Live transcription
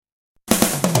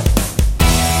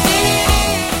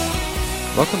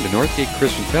Welcome to Northgate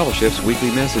Christian Fellowship's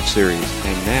weekly message series.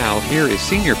 And now, here is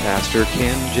Senior Pastor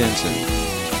Ken Jensen.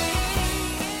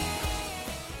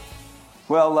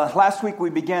 Well, last week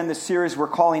we began this series we're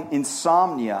calling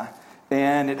Insomnia,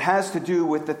 and it has to do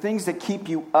with the things that keep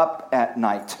you up at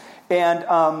night.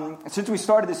 And since we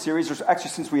started this series, or actually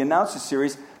since we announced this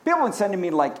series, people have been sending me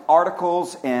like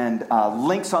articles and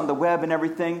links on the web and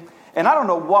everything. And I don't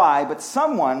know why, but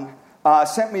someone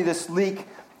sent me this link.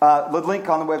 The link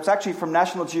on the web, it's actually from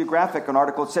National Geographic, an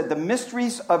article. It said, "The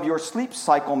mysteries of your sleep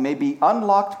cycle may be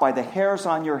unlocked by the hairs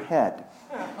on your head."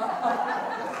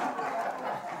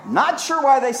 Not sure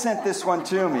why they sent this one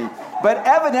to me, but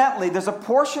evidently there's a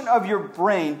portion of your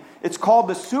brain, it's called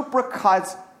the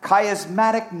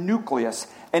suprachiasmatic nucleus,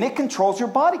 and it controls your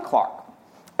body clock.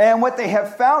 And what they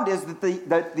have found is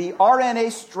that the RNA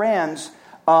strands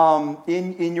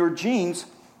in your genes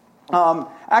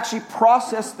actually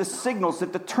process the signals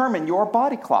that determine your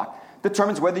body clock.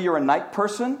 Determines whether you're a night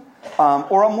person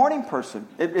or a morning person.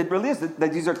 It really is.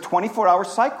 These are 24-hour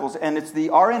cycles, and it's the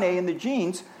RNA in the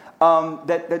genes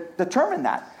that determine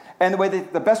that. And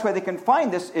the best way they can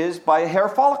find this is by a hair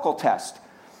follicle test.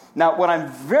 Now, what I'm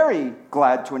very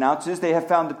glad to announce is they have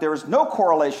found that there is no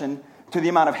correlation to the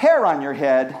amount of hair on your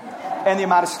head and the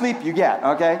amount of sleep you get,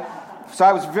 okay? So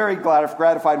I was very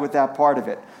gratified with that part of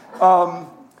it.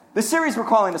 The series we're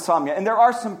calling Insomnia, and there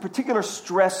are some particular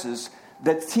stresses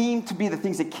that seem to be the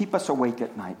things that keep us awake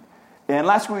at night. And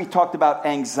last week we talked about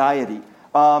anxiety.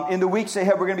 In the weeks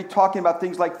ahead, we're going to be talking about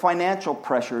things like financial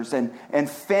pressures and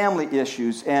family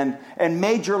issues and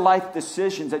major life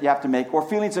decisions that you have to make, or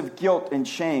feelings of guilt and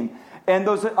shame. And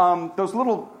those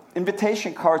little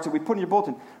invitation cards that we put in your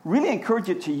bulletin, really encourage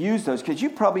you to use those, because you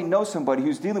probably know somebody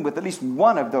who's dealing with at least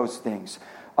one of those things.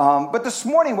 But this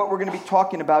morning, what we're going to be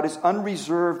talking about is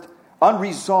unresolved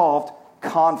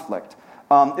conflict.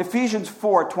 Ephesians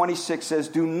 4:26 says,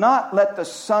 "Do not let the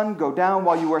sun go down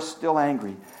while you are still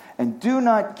angry, and do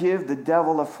not give the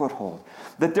devil a foothold."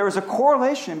 That there is a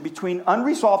correlation between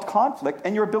unresolved conflict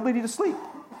and your ability to sleep.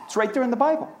 It's right there in the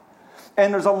Bible.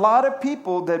 And there's a lot of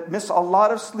people that miss a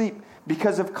lot of sleep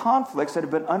because of conflicts that have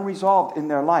been unresolved in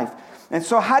their life. And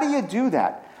so how do you do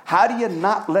that? How do you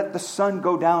not let the sun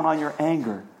go down on your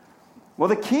anger? Well,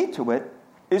 the key to it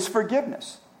is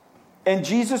forgiveness. And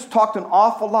Jesus talked an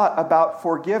awful lot about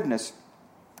forgiveness.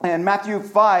 And Matthew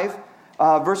 5,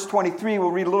 verse 23,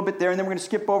 we'll read a little bit there, and then we're going to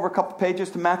skip over a couple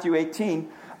pages to Matthew 18.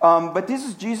 But this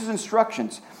is Jesus'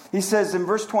 instructions. He says in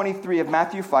verse 23 of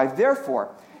Matthew 5, "Therefore,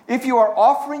 if you are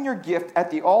offering your gift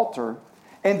at the altar,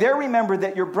 and there remember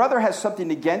that your brother has something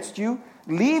against you,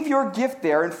 leave your gift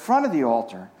there in front of the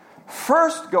altar.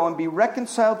 First go and be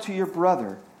reconciled to your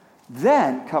brother,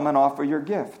 then come and offer your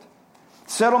gift.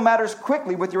 Settle matters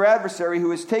quickly with your adversary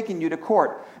who is taking you to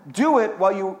court. Do it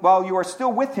while you are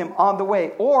still with him on the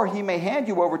way, or he may hand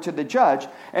you over to the judge,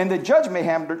 and the judge may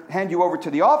hand you over to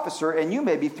the officer, and you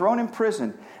may be thrown in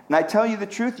prison. And I tell you the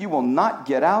truth, you will not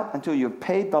get out until you have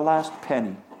paid the last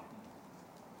penny."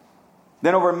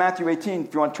 Then over in Matthew 18,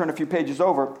 if you want to turn a few pages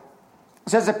over, it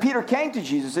says that Peter came to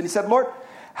Jesus and he said, "Lord,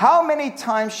 how many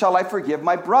times shall I forgive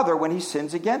my brother when he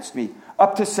sins against me?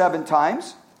 Up to 7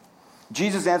 times?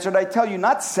 Jesus answered, "I tell you,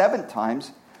 not 7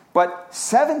 times, but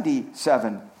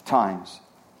 77 times.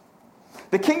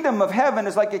 The kingdom of heaven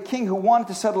is like a king who wanted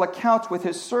to settle accounts with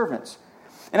his servants.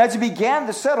 And as he began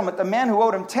the settlement, the man who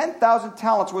owed him 10,000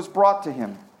 talents was brought to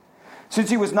him. Since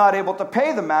he was not able to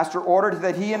pay, the master ordered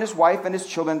that he and his wife and his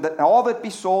children, that all that be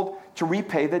sold, to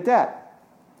repay the debt.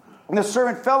 And the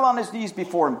servant fell on his knees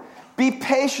before him. 'Be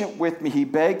patient with me,' he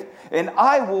begged, 'and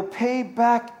I will pay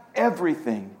back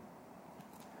everything.'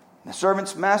 The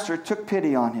servant's master took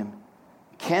pity on him,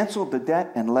 canceled the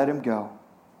debt, and let him go.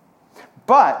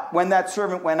 But when that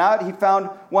servant went out, he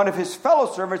found one of his fellow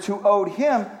servants who owed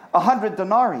him 100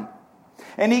 denarii.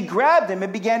 And he grabbed him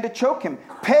and began to choke him.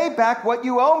 'Pay back what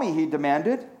you owe me,' he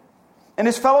demanded. And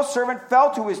his fellow servant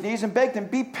fell to his knees and begged him,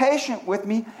 'Be patient with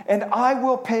me, and I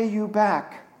will pay you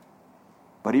back.'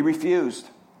 But he refused.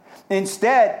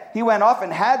 Instead, he went off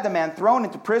and had the man thrown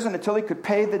into prison until he could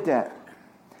pay the debt.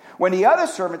 When the other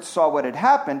servants saw what had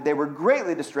happened, they were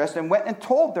greatly distressed and went and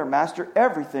told their master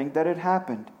everything that had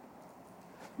happened.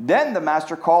 Then the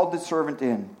master called the servant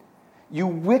in. 'You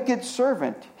wicked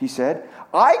servant,' he said,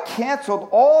 'I canceled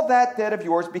all that debt of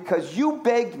yours because you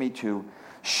begged me to.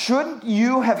 Shouldn't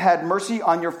you have had mercy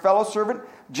on your fellow servant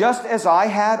just as I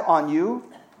had on you?'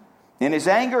 In his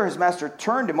anger, his master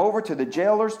turned him over to the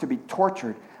jailers to be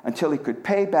tortured until he could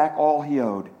pay back all he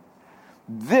owed.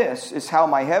 This is how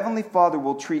my heavenly Father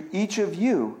will treat each of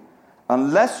you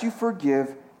unless you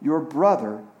forgive your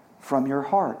brother from your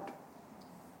heart."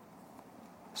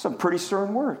 Some pretty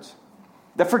stern words.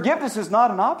 That forgiveness is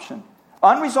not an option.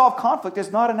 Unresolved conflict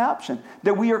is not an option.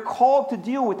 That we are called to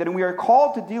deal with it, and we are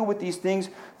called to deal with these things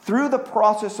through the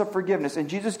process of forgiveness. And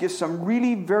Jesus gives some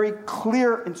really very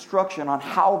clear instruction on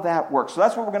how that works. So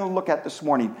that's what we're going to look at this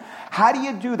morning. How do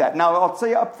you do that? Now, I'll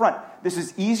say up front, this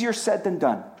is easier said than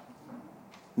done.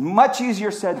 Much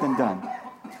easier said than done.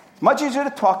 Much easier to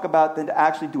talk about than to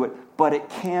actually do it. But it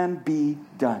can be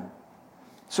done.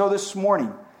 So this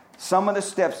morning, some of the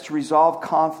steps to resolve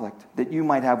conflict that you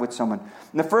might have with someone.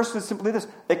 And the first is simply this: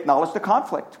 acknowledge the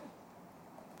conflict.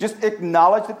 Just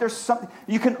acknowledge that there's something.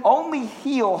 You can only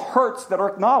heal hurts that are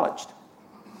acknowledged.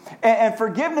 And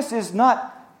forgiveness is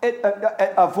not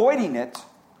avoiding it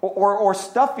or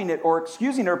stuffing it or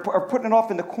excusing it or putting it off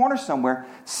in the corner somewhere.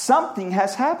 Something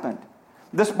has happened.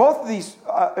 Both of these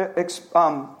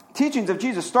teachings of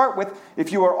Jesus start with,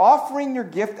 if you are offering your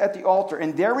gift at the altar,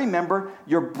 and there remember,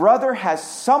 your brother has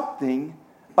something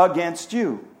against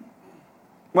you.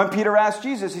 When Peter asked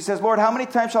Jesus, he says, Lord, how many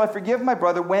times shall I forgive my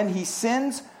brother when he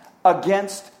sins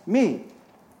against me?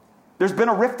 There's been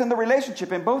a rift in the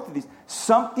relationship in both of these.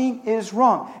 Something is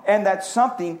wrong, and that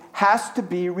something has to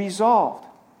be resolved.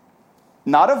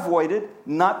 Not avoided,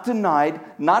 not denied,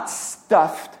 not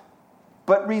stuffed,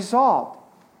 but resolved.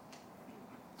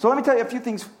 So let me tell you a few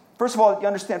things. First of all, you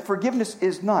understand, forgiveness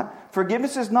is not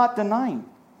denying.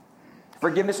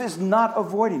 Forgiveness is not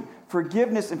avoiding.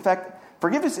 Forgiveness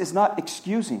is not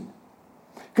excusing.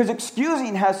 Because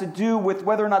excusing has to do with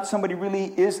whether or not somebody really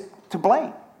is to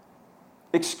blame.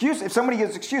 If somebody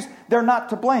gives excuse, they're not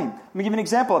to blame. Let me give you an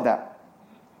example of that.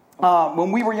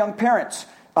 When we were young parents,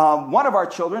 one of our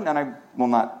children, and I will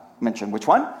not mention which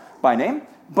one by name,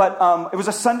 but it was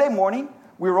a Sunday morning.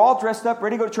 We were all dressed up,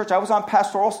 ready to go to church. I was on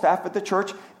pastoral staff at the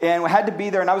church, and we had to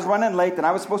be there, and I was running late, and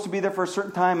I was supposed to be there for a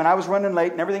certain time, and I was running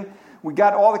late and everything. We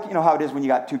got all the, you know how it is when you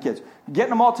got two kids.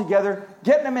 Getting them all together,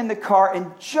 getting them in the car,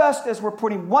 and just as we're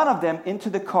putting one of them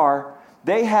into the car,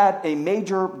 they had a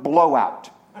major blowout.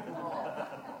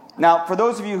 Now, for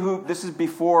those of you who, this is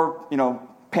before,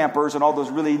 Pampers and all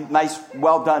those really nice,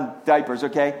 well-done diapers,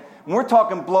 okay? When we're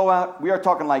talking blowout, we are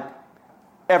talking like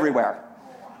everywhere.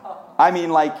 I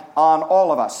mean, like on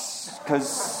all of us,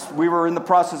 because we were in the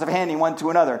process of handing one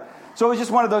to another. So it was just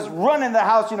one of those run in the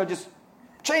house, just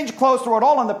change clothes, throw it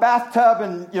all in the bathtub,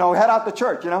 and, head out to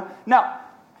church, Now,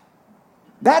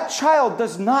 that child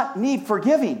does not need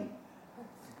forgiving.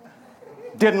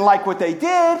 Didn't like what they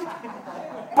did,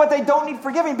 but they don't need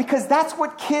forgiving because that's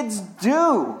what kids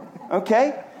do,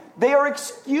 okay? They are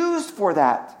excused for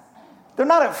that. They're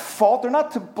not at fault. They're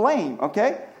not to blame,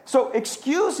 okay? So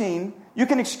excusing, you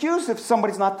can excuse if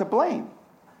somebody's not to blame.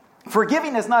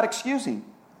 Forgiving is not excusing.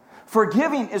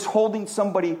 Forgiving is holding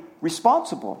somebody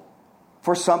responsible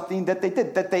for something that they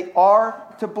did, that they are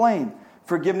to blame.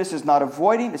 Forgiveness is not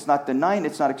avoiding, it's not denying,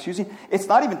 it's not excusing, it's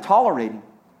not even tolerating.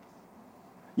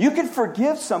 You can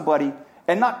forgive somebody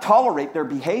and not tolerate their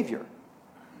behavior.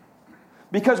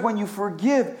 Because when you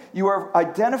forgive, you are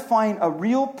identifying a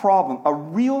real problem, a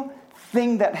real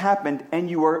thing that happened, and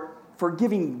you are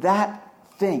forgiving that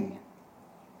thing.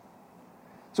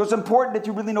 So it's important that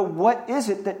you really know what is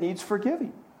it that needs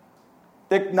forgiving.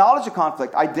 Acknowledge the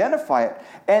conflict, identify it,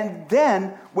 and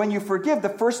then when you forgive, the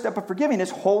first step of forgiving is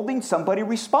holding somebody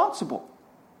responsible.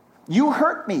 You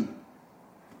hurt me.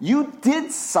 You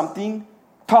did something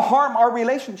to harm our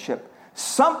relationship.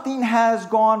 Something has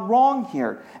gone wrong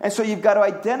here. And so you've got to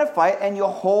identify it and you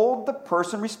hold the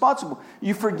person responsible.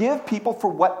 You forgive people for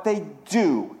what they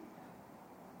do.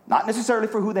 Not necessarily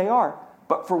for who they are,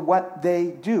 but for what they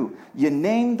do. You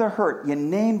name the hurt. You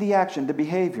name the action, the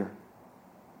behavior.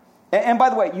 And by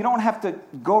the way, you don't have to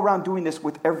go around doing this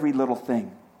with every little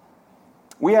thing.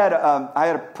 I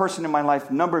had a person in my life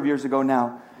a number of years ago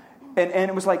now, and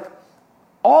it was like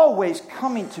always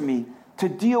coming to me to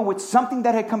deal with something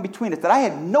that had come between us that I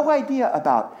had no idea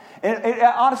about. And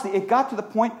honestly, it got to the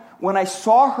point when I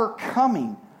saw her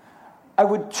coming, I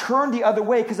would turn the other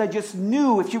way because I just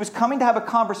knew if she was coming to have a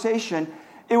conversation,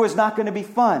 it was not going to be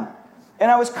fun. And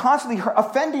I was constantly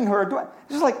offending her.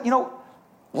 Just like,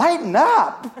 lighten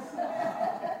up.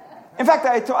 In fact,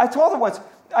 I told her once,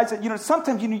 I said,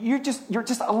 sometimes you're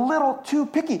just a little too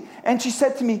picky. And she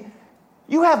said to me,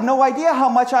 you have no idea how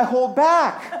much I hold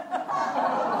back.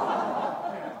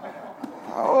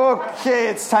 Okay,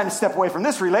 it's time to step away from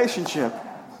this relationship.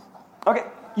 Okay,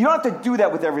 you don't have to do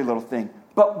that with every little thing.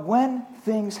 But when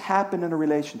things happen in a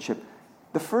relationship,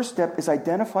 the first step is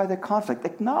identify the conflict.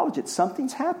 Acknowledge it.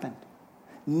 Something's happened.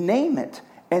 Name it.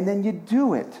 And then you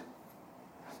do it.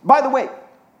 By the way,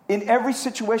 in every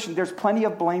situation, there's plenty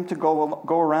of blame to go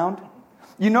around.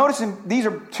 You notice these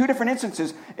are two different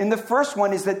instances. In the first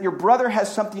one is that your brother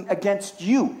has something against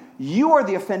you. You are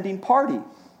the offending party.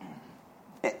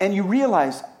 And you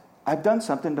realize, I've done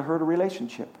something to hurt a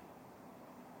relationship.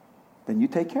 Then you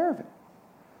take care of it.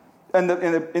 And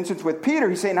in the instance with Peter,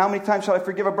 he's saying, how many times shall I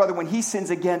forgive a brother when he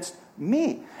sins against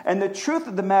me? And the truth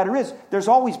of the matter is, there's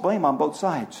always blame on both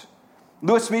sides.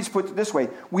 Lewis Smedes puts it this way: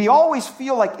 we always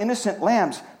feel like innocent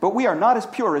lambs, but we are not as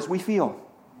pure as we feel.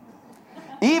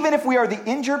 Even if we are the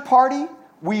injured party,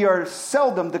 we are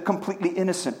seldom the completely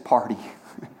innocent party.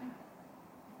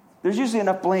 There's usually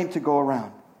enough blame to go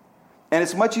around. And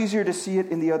it's much easier to see it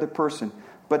in the other person.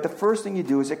 But the first thing you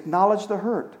do is acknowledge the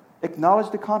hurt.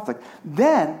 Acknowledge the conflict.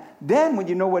 Then when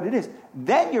you know what it is,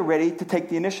 then you're ready to take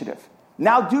the initiative.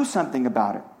 Now do something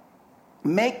about it.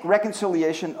 Make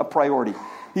reconciliation a priority.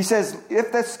 He says,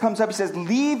 if this comes up, he says,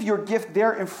 leave your gift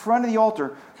there in front of the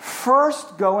altar.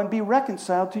 First go and be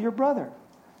reconciled to your brother.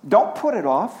 Don't put it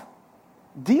off.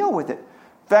 Deal with it.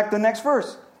 In fact, the next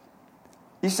verse,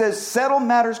 he says, settle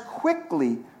matters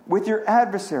quickly with your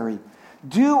adversary.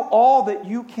 Do all that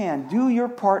you can. Do your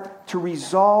part to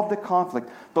resolve the conflict.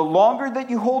 The longer that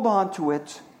you hold on to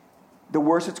it, the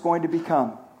worse it's going to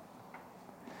become.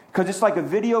 Because it's like a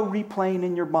video replaying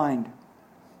in your mind.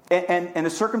 And the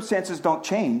circumstances don't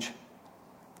change.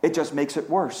 It just makes it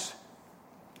worse.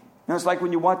 And it's like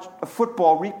when you watch a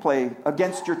football replay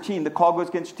against your team, the call goes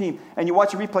against your team, and you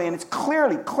watch a replay and it's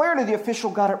clearly the official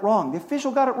got it wrong. The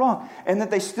official got it wrong. And that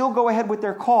they still go ahead with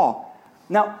their call.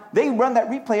 Now, they run that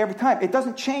replay every time. It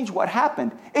doesn't change what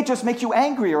happened. It just makes you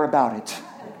angrier about it.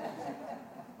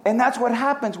 And that's what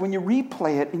happens when you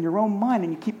replay it in your own mind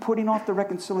and you keep putting off the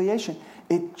reconciliation.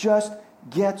 It just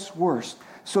gets worse.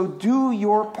 So do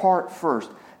your part first.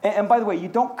 And by the way, you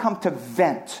don't come to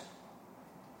vent.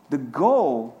 The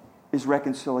goal is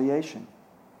reconciliation.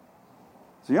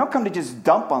 So you don't come to just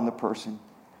dump on the person.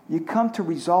 You come to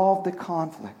resolve the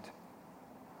conflict.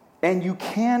 And you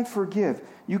can forgive.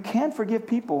 You can forgive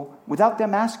people without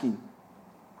them asking.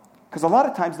 Because a lot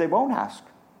of times they won't ask.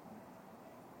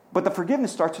 But the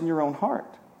forgiveness starts in your own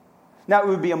heart. Now, it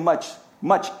would be much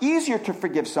easier to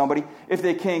forgive somebody if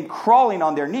they came crawling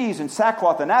on their knees in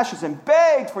sackcloth and ashes and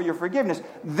begged for your forgiveness.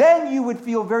 Then you would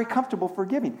feel very comfortable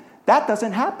forgiving. That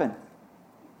doesn't happen.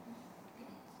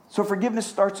 So forgiveness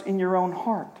starts in your own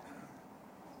heart.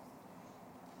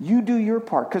 You do your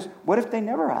part. Because what if they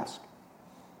never ask?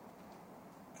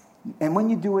 And when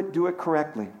you do it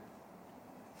correctly.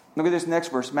 Look at this next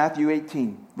verse, Matthew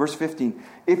 18, verse 15.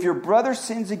 If your brother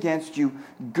sins against you,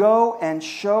 go and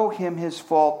show him his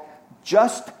fault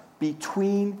just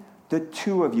between the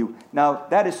two of you. Now,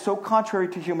 that is so contrary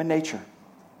to human nature.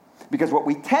 Because what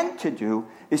we tend to do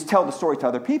is tell the story to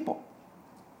other people.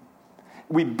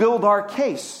 We build our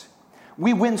case.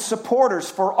 We win supporters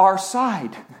for our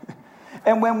side.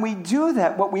 And when we do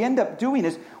that, what we end up doing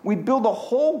is we build a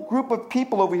whole group of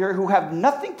people over here who have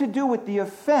nothing to do with the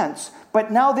offense,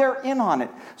 but now they're in on it.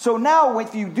 So now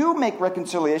if you do make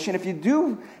reconciliation, if you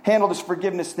do handle this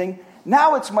forgiveness thing,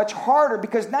 now it's much harder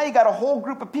because now you got a whole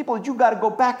group of people that you got to go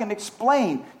back and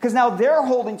explain. Because now they're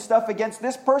holding stuff against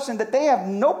this person that they have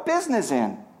no business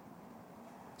in.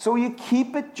 So you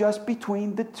keep it just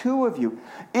between the two of you.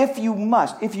 If you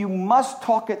must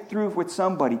talk it through with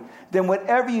somebody, then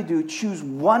whatever you do, choose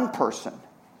one person.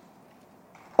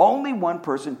 Only one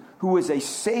person who is a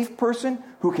safe person,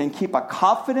 who can keep a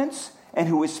confidence, and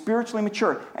who is spiritually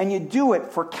mature. And you do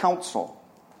it for counsel.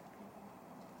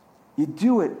 You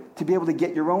do it to be able to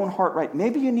get your own heart right.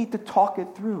 Maybe you need to talk it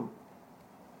through.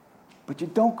 But you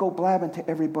don't go blabbing to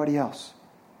everybody else.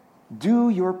 Do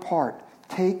your part.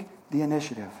 Take the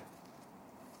initiative.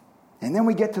 And then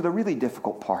we get to the really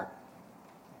difficult part.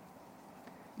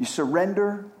 You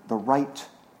surrender the right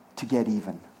to get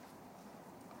even.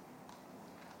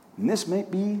 And this may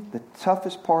be the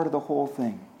toughest part of the whole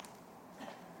thing.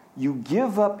 You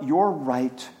give up your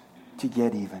right to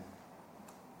get even.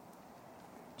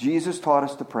 Jesus taught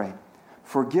us to pray,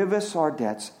 forgive us our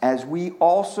debts as we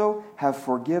also have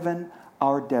forgiven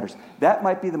our debtors. That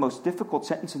might be the most difficult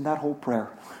sentence in that whole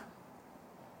prayer.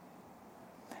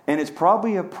 And it's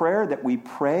probably a prayer that we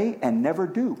pray and never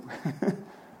do.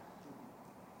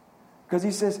 Because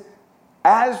he says,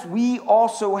 as we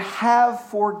also have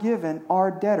forgiven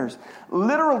our debtors.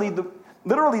 Literally,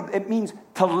 it means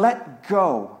to let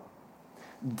go.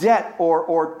 Debt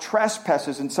or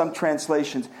trespasses in some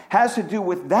translations has to do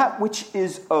with that which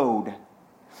is owed.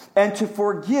 And to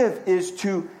forgive is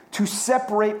to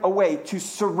separate away, to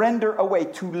surrender away,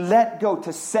 to let go,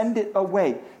 to send it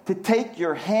away, to take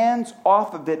your hands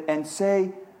off of it and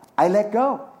say, I let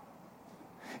go.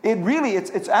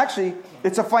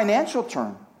 It's a financial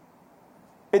term.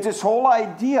 It's this whole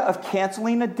idea of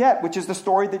canceling a debt, which is the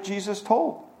story that Jesus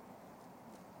told.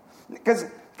 Because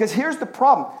here's the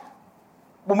problem.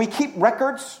 When we keep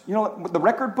records, the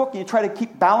record book, and you try to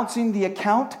keep balancing the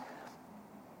account,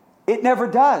 it never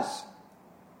does.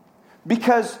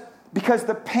 Because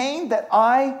the pain that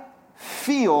I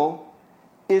feel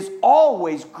is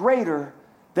always greater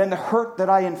than the hurt that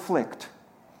I inflict.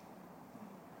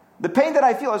 The pain that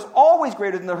I feel is always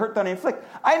greater than the hurt that I inflict.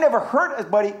 I never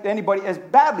hurt anybody as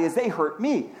badly as they hurt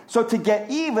me. So to get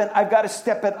even, I've got to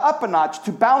step it up a notch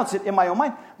to balance it in my own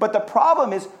mind. But the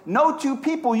problem is, no two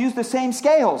people use the same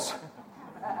scales.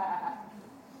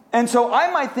 And so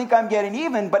I might think I'm getting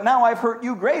even, but now I've hurt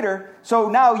you greater. So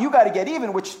now you got to get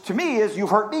even, which to me is you've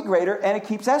hurt me greater, and it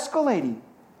keeps escalating.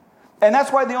 And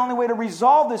that's why the only way to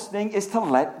resolve this thing is to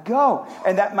let go.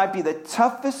 And that might be the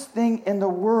toughest thing in the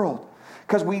world.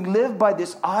 Because we live by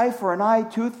this eye for an eye,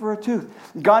 tooth for a tooth.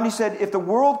 Gandhi said, if the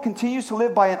world continues to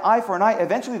live by an eye for an eye,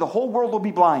 eventually the whole world will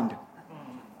be blind.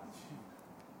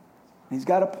 He's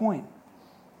got a point.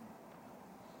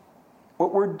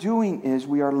 What we're doing is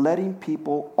we are letting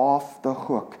people off the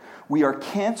hook. We are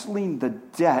canceling the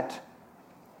debt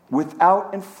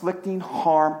without inflicting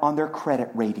harm on their credit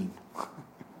rating.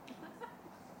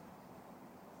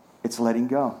 It's letting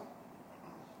go.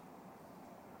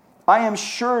 I am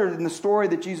sure in the story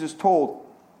that Jesus told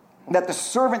that the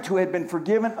servant who had been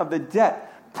forgiven of the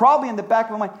debt, probably in the back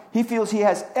of his mind, he feels he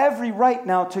has every right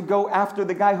now to go after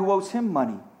the guy who owes him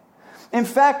money. In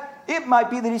fact, it might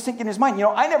be that he's thinking in his mind,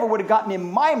 I never would have gotten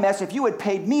in my mess if you had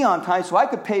paid me on time so I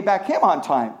could pay back him on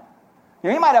time.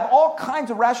 He might have all kinds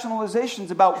of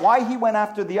rationalizations about why he went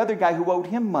after the other guy who owed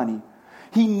him money.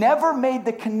 He never made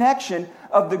the connection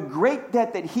of the great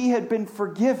debt that he had been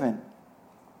forgiven.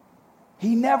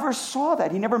 He never saw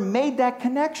that. He never made that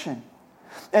connection.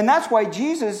 And that's why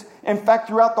Jesus, in fact,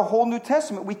 throughout the whole New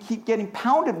Testament, we keep getting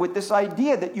pounded with this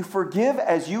idea that you forgive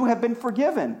as you have been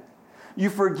forgiven.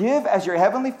 You forgive as your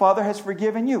heavenly Father has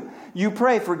forgiven you. You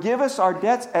pray, forgive us our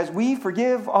debts as we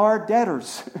forgive our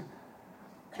debtors.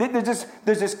 There's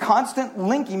this constant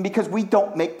linking because we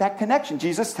don't make that connection.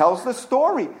 Jesus tells the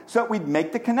story so that we'd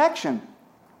make the connection.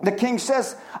 The king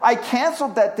says, I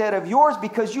canceled that debt of yours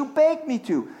because you begged me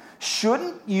to.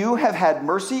 Shouldn't you have had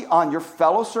mercy on your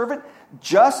fellow servant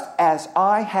just as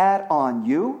I had on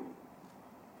you?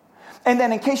 And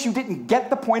then in case you didn't get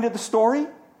the point of the story,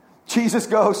 Jesus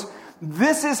goes,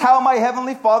 this is how my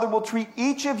heavenly Father will treat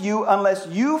each of you unless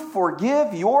you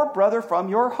forgive your brother from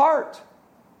your heart.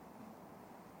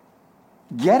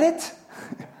 Get it?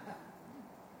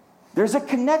 There's a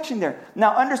connection there.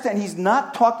 Now understand, he's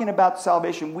not talking about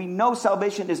salvation. We know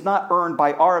salvation is not earned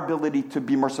by our ability to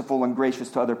be merciful and gracious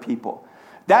to other people.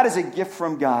 That is a gift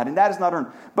from God, and that is not earned.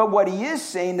 But what he is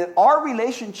saying, that our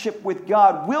relationship with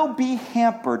God will be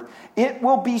hampered. It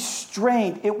will be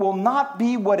strained. It will not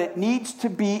be what it needs to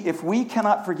be if we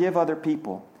cannot forgive other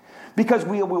people. Because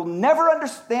we will never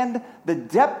understand the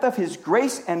depth of his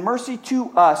grace and mercy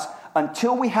to us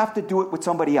until we have to do it with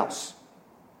somebody else.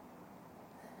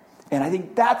 And I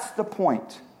think that's the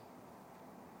point.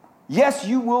 Yes,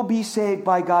 you will be saved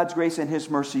by God's grace and his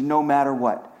mercy no matter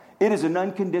what. It is an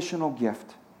unconditional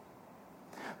gift.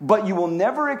 But you will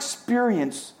never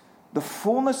experience the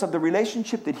fullness of the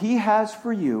relationship that he has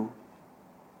for you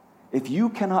if you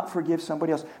cannot forgive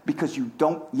somebody else because you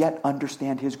don't yet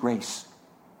understand his grace.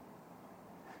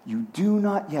 You do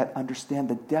not yet understand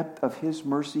the depth of his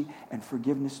mercy and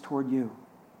forgiveness toward you.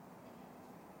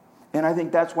 And I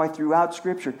think that's why throughout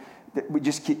Scripture, we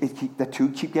just the two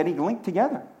keep getting linked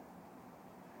together.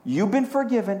 You've been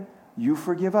forgiven, you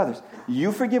forgive others.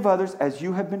 You forgive others as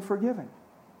you have been forgiven.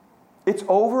 It's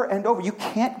over and over. You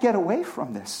can't get away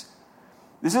from this.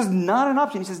 This is not an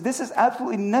option. He says, this is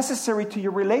absolutely necessary to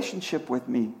your relationship with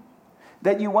me,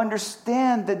 that you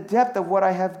understand the depth of what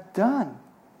I have done.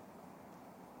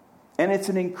 And it's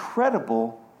an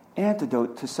incredible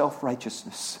antidote to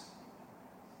self-righteousness.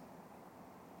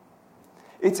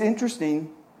 It's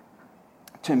interesting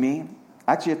to me,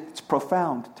 actually it's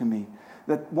profound to me,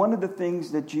 that one of the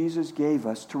things that Jesus gave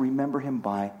us to remember him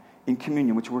by in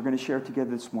communion, which we're going to share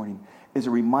together this morning, is a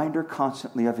reminder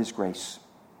constantly of his grace.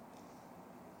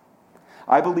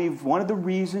 I believe one of the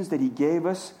reasons that he gave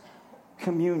us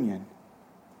communion,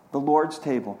 the Lord's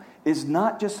table, is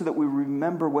not just so that we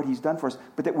remember what he's done for us,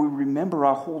 but that we remember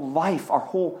our whole life, our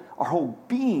whole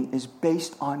being is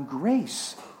based on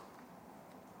grace.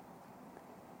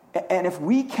 And if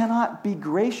we cannot be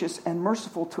gracious and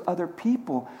merciful to other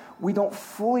people, we don't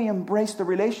fully embrace the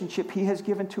relationship he has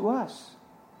given to us.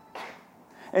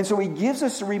 And so he gives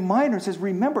us a reminder, says,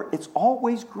 remember, it's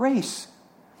always grace.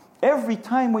 every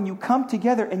time when you come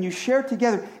together and you share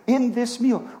together in this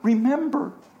meal,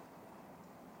 remember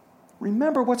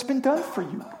what's been done for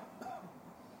you.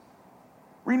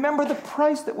 Remember the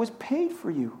price that was paid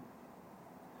for you.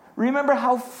 Remember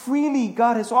how freely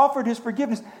God has offered His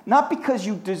forgiveness, not because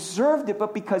you deserved it,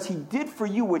 but because He did for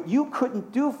you what you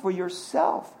couldn't do for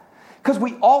yourself. Because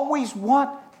we always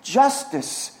want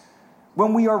justice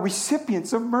when we are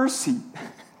recipients of mercy.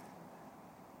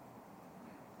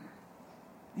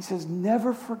 He says,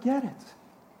 never forget it.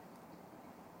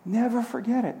 Never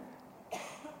forget it.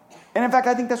 And in fact,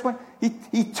 I think that's why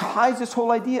he ties this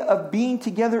whole idea of being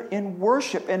together in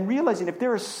worship and realizing if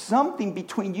there is something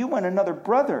between you and another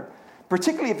brother,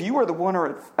 particularly if you are the one who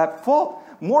are at fault,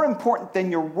 more important than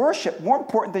your worship, more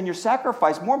important than your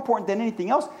sacrifice, more important than anything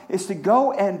else, is to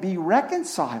go and be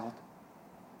reconciled.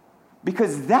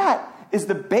 Because that is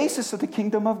the basis of the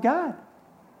kingdom of God.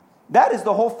 That is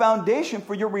the whole foundation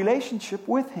for your relationship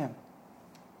with Him.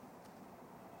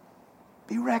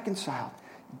 Be reconciled.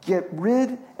 Get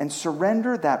rid and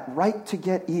surrender that right to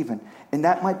get even. And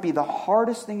that might be the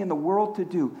hardest thing in the world to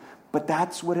do, but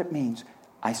that's what it means.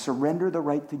 I surrender the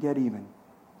right to get even.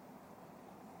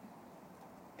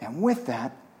 And with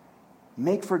that,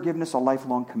 make forgiveness a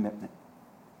lifelong commitment.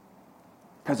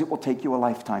 Because it will take you a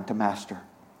lifetime to master.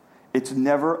 It's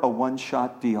never a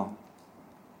one-shot deal.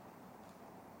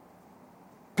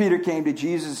 Peter came to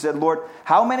Jesus and said, Lord,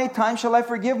 how many times shall I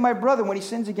forgive my brother when he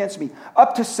sins against me?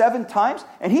 Up to 7 times?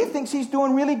 And he thinks he's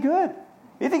doing really good.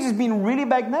 He thinks he's being really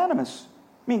magnanimous.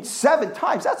 I mean, 7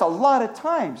 times, that's a lot of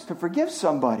times to forgive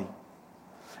somebody.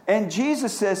 And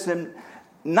Jesus says to him,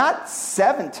 not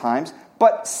 7 times,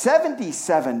 but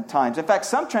 77 times. In fact,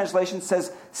 some translation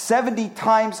says 70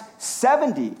 times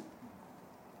 70.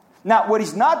 Now, what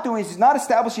he's not doing is he's not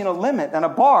establishing a limit and a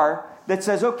bar that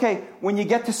says, okay, when you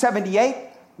get to 78,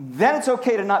 then it's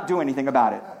okay to not do anything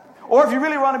about it. Or if you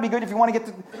really want to be good, if you want to get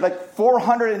to like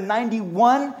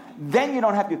 491, then you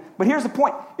don't have to. But here's the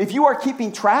point. If you are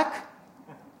keeping track,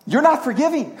 you're not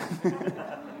forgiving.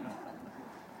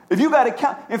 If you got to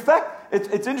count. In fact,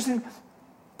 it's interesting.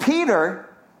 Peter,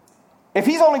 if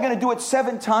he's only going to do it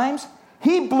 7 times,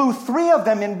 he blew 3 of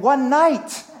them in one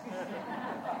night.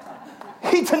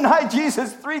 He denied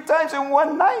Jesus 3 times in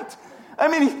one night. I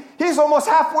mean, he's almost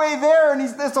halfway there, and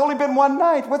it's only been one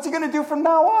night. What's he going to do from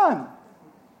now on?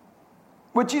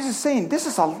 What Jesus is saying, this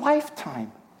is a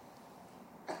lifetime.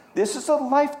 This is a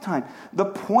lifetime. The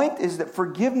point is that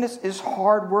forgiveness is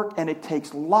hard work, and it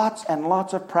takes lots and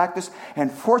lots of practice,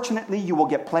 and fortunately, you will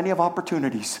get plenty of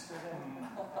opportunities.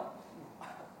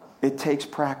 It takes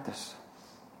practice.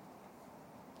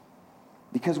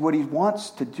 Because what He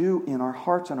wants to do in our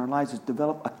hearts and our lives is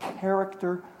develop a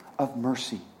character of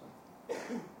mercy.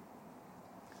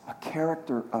 A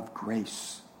character of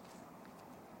grace.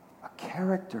 A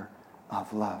character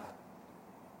of love.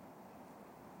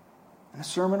 In the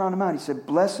Sermon on the Mount, He said,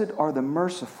 blessed are the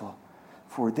merciful,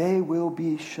 for they will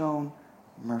be shown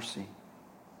mercy.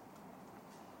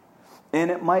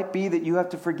 And it might be that you have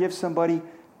to forgive somebody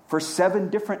for 7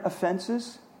 different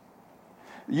offenses.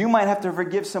 You might have to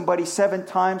forgive somebody 7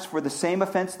 times for the same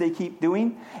offense they keep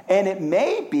doing. And it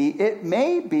may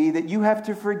be that you have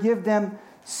to forgive them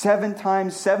 7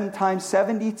 times,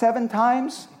 77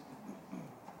 times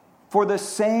for the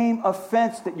same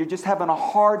offense that you're just having a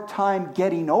hard time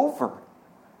getting over.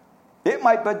 It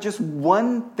might be just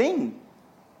one thing.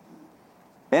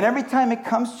 And every time it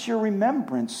comes to your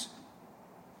remembrance,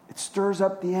 it stirs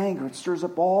up the anger. It stirs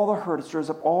up all the hurt. It stirs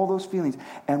up all those feelings.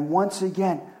 And once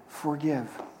again, forgive.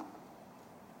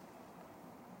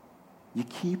 You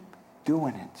keep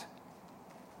doing it.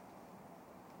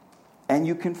 And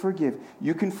you can forgive.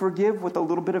 You can forgive with a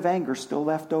little bit of anger still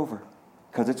left over,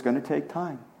 because it's going to take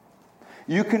time.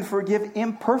 You can forgive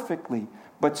imperfectly,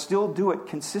 but still do it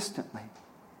consistently.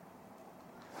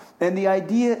 And the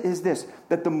idea is this,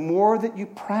 that the more that you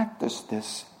practice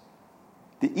this,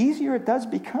 the easier it does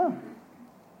become.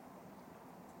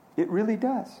 It really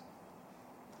does.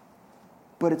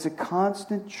 But it's a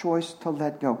constant choice to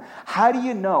let go. How do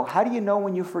you know? How do you know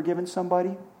when you've forgiven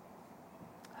somebody?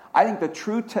 I think the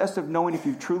true test of knowing if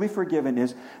you've truly forgiven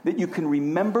is that you can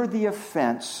remember the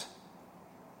offense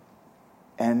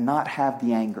and not have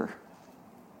the anger.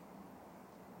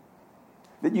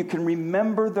 That you can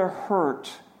remember the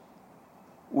hurt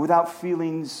without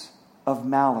feelings of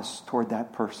malice toward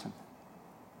that person.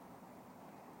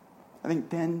 I think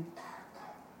then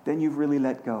you've really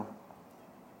let go.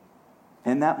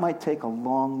 And that might take a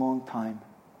long, long time.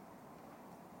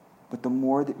 But the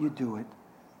more that you do it,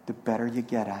 the better you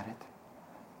get at it.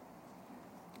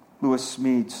 Lewis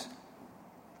Smedes,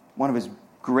 one of his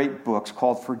great books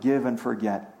called Forgive and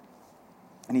Forget.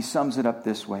 And he sums it up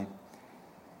this way.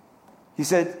 He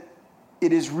said,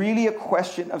 it is really a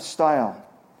question of style.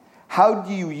 How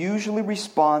do you usually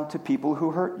respond to people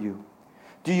who hurt you?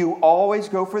 Do you always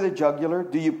go for the jugular?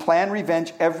 Do you plan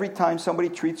revenge every time somebody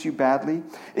treats you badly?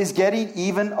 Is getting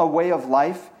even a way of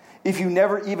life? If you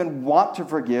never even want to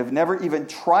forgive, never even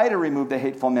try to remove the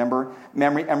hateful memory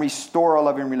and restore a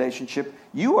loving relationship,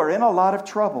 you are in a lot of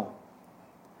trouble.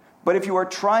 But if you are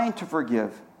trying to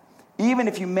forgive, even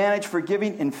if you manage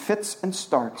forgiving in fits and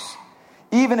starts,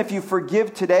 even if you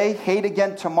forgive today, hate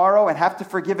again tomorrow, and have to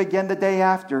forgive again the day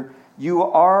after, you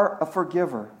are a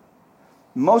forgiver.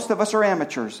 Most of us are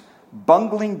amateurs,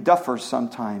 bungling duffers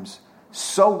sometimes.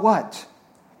 So what?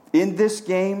 In this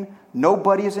game,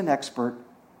 nobody is an expert.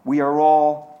 We are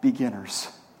all beginners.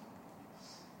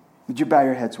 Would you bow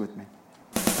your heads with me?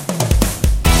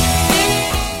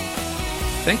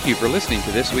 Thank you for listening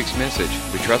to this week's message.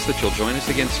 We trust that you'll join us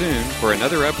again soon for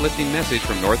another uplifting message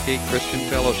from Northgate Christian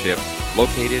Fellowship,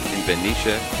 located in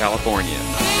Benicia, California.